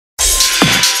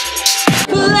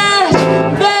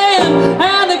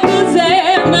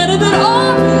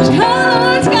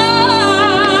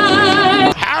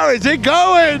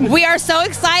We are so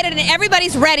excited, and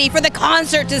everybody's ready for the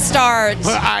concert to start.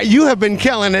 You have been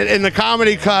killing it in the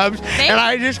comedy clubs, and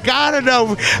I just gotta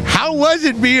know, how was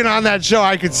it being on that show?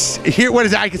 I could hear, what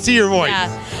is it? I could see your voice.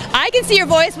 Yeah. I Can See Your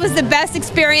Voice was the best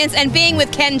experience, and being with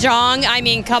Ken Jeong, I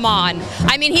mean, come on.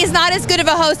 I mean, he's not as good of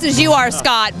a host as you are,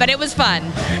 Scott, but it was fun.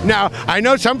 Now, I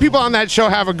know some people on that show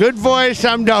have a good voice,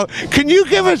 some don't. Can you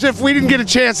give us, if we didn't get a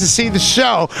chance to see the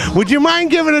show, would you mind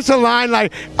giving us a line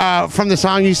like from the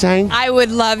song you sang? I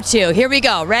would love to. Here we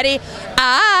go. Ready?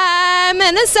 I'm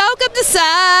gonna soak up the sun,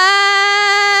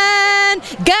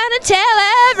 gonna tell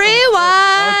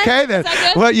everyone. Okay then.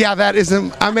 Well, yeah, that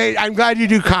isn't. I'm glad you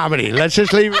do comedy. Let's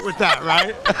just leave it with that,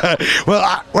 right?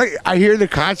 Well, wait. I hear the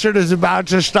concert is about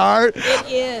to start. It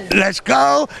is. Let's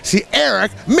go see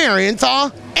Eric,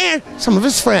 Marienthal, and some of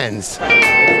his friends.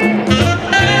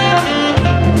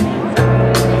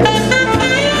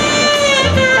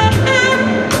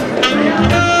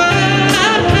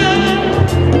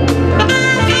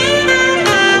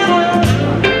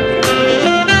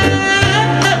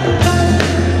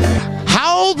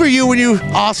 When you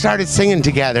all started singing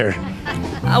together?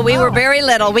 We were very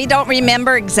little. We don't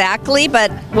remember exactly,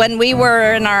 but when we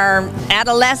were in our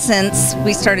adolescence,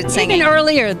 we started singing. Even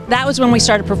earlier, that was when we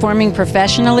started performing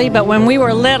professionally, but when we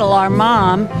were little, our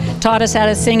mom taught us how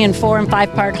to sing in 4- and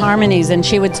 5-part harmonies, and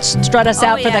she would strut us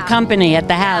out for the company at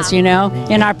the house, you know,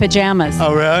 in our pajamas.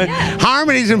 Oh, really? Yeah.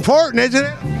 Harmony's important, isn't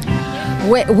it?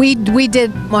 We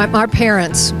did. Our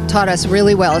parents taught us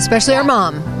really well, especially our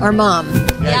mom.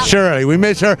 Yeah, Shirley, we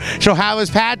miss her. So how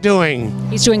is Pat doing?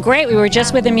 He's doing great. We were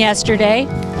just with him yesterday.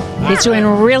 He's doing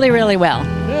really, really well.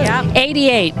 Yeah.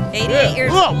 88. 88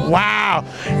 years old. Oh, wow.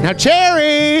 Now,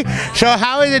 Cherry, so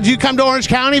how is it? Do you come to Orange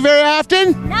County very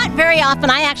often? Not very often.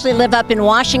 I actually live up in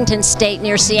Washington State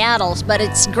near Seattle, but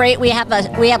it's great. We have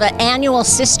an annual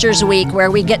Sisters Week where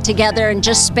we get together and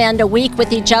just spend a week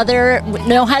with each other.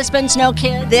 No husbands, no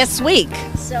kids. This week.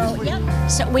 So, yep.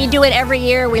 So we do it every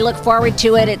year. We look forward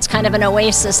to it. It's kind of an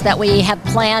oasis that we have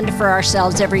planned for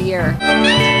ourselves every year.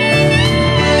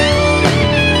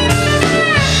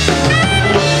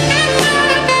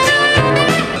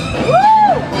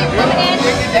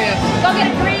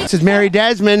 This is Mary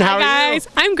Desmond. How are you? Guys,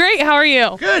 I'm great. How are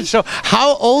you? Good. So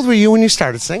how old were you when you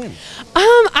started singing?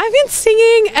 I've been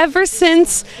singing ever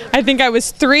since I think I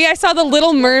was 3. I saw The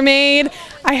Little Mermaid.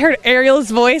 I heard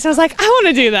Ariel's voice. I was like, I want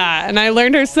to do that. And I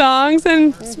learned her songs,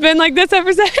 and it's been like this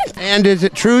ever since. And is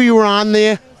it true you were on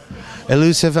the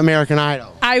elusive American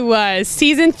Idol? I was.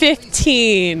 Season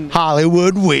 15.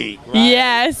 Hollywood Week. Right?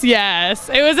 Yes, yes.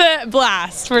 It was a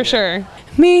blast for sure.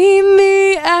 Meet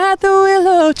me at the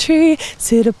willow tree,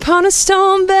 sit upon a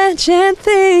stone bench and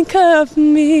think of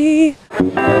me.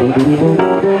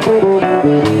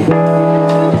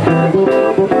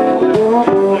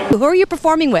 Who are you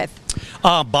performing with?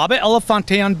 Baba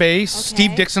Elefante on bass,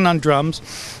 Steve Dixon on drums,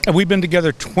 and we've been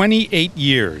together 28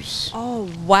 years.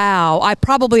 Oh, wow. I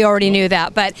probably already knew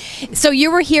that, but so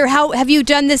you were here. How have you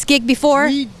done this gig before?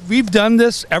 We've done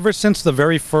this ever since the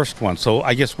very first one, so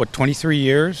I guess, what, 23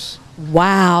 years?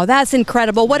 Wow, that's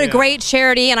incredible. What a great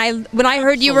charity. And when I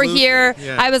heard you were here,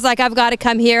 I was like, I've got to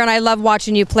come here, and I love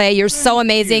watching you play. You're so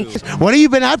amazing. What have you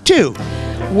been up to?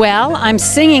 Well, I'm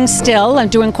singing still. I'm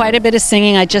doing quite a bit of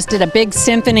singing. I just did a big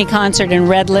symphony concert in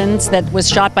Redlands that was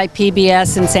shot by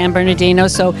PBS in San Bernardino,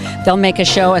 so they'll make a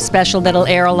show, a special that'll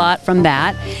air a lot from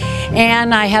that.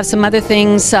 And I have some other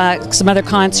things, some other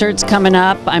concerts coming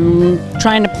up. I'm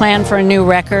trying to plan for a new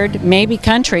record, maybe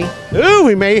country. Ooh,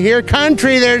 we may hear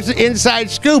country. There's the inside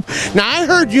scoop. Now, I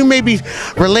heard you may be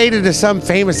related to some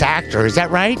famous actor. Is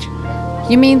that right?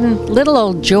 You mean little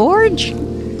old George?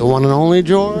 The one and only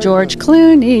George? George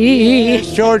Clooney.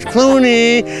 Yes, George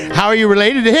Clooney. How are you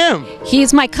related to him?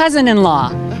 He's my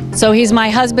cousin-in-law. So he's my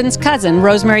husband's cousin,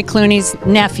 Rosemary Clooney's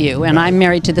nephew, and I'm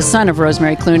married to the son of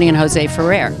Rosemary Clooney and Jose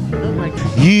Ferrer.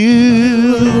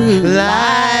 You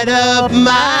light up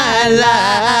my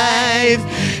life.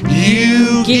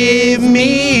 You give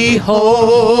me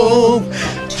hope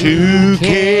to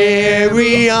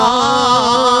carry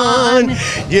on.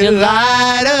 You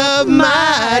light up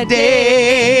my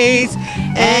days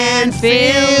and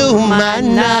fill my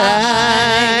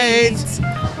nights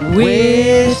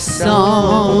with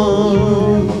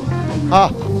song.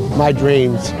 Oh, my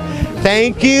dreams.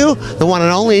 Thank you, the one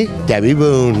and only Debby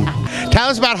Boone. Tell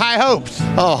us about High Hopes.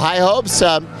 Oh, High Hopes.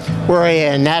 We're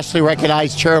a nationally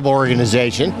recognized charitable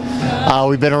organization.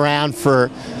 We've been around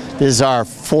this is our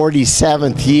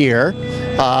 47th year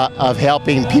of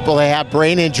helping people that have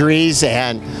brain injuries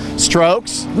and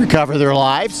strokes recover their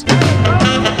lives.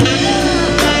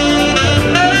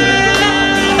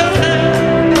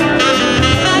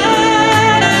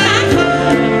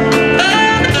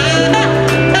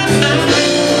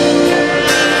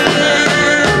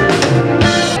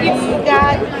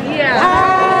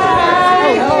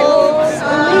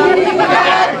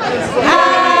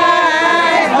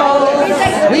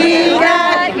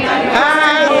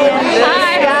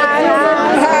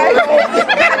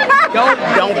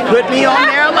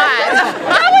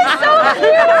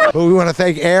 But we want to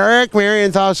thank Eric,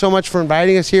 Marienthal, so much for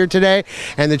inviting us here today.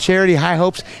 And the charity High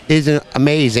Hopes is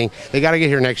amazing. They got to get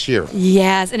here next year.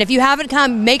 Yes, and if you haven't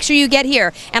come, make sure you get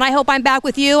here. And I hope I'm back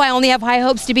with you. I only have high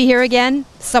hopes to be here again.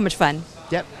 So much fun.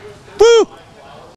 Yep. Woo!